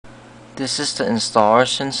This is the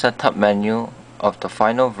installation setup menu of the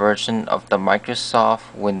final version of the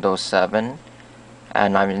Microsoft Windows 7,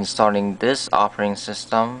 and I'm installing this operating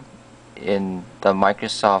system in the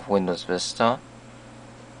Microsoft Windows Vista.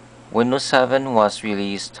 Windows 7 was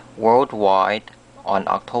released worldwide on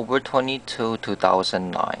October 22,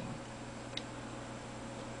 2009,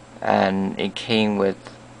 and it came with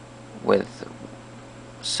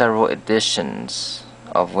several editions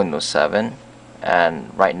of Windows 7,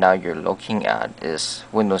 and right now you're looking at is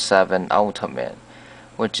Windows 7 Ultimate,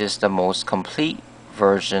 which is the most complete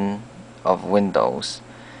version of Windows.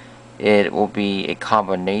 It will be a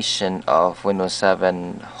combination of Windows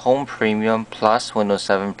 7 Home Premium plus Windows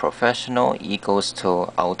 7 Professional equals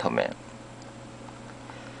to Ultimate.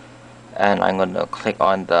 And I'm going to click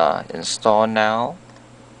on the install now.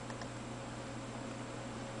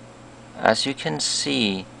 As you can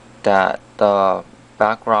see that the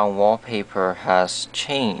background wallpaper has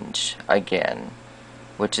changed again,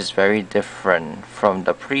 which is very different from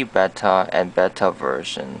the pre-beta and beta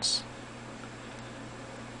versions.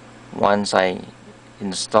 Once I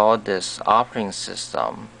install this operating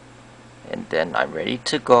system, and then I'm ready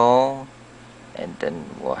to go, and then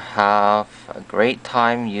we'll have a great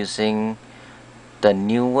time using the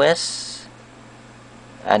newest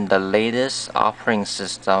and the latest operating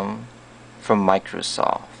system from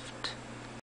Microsoft.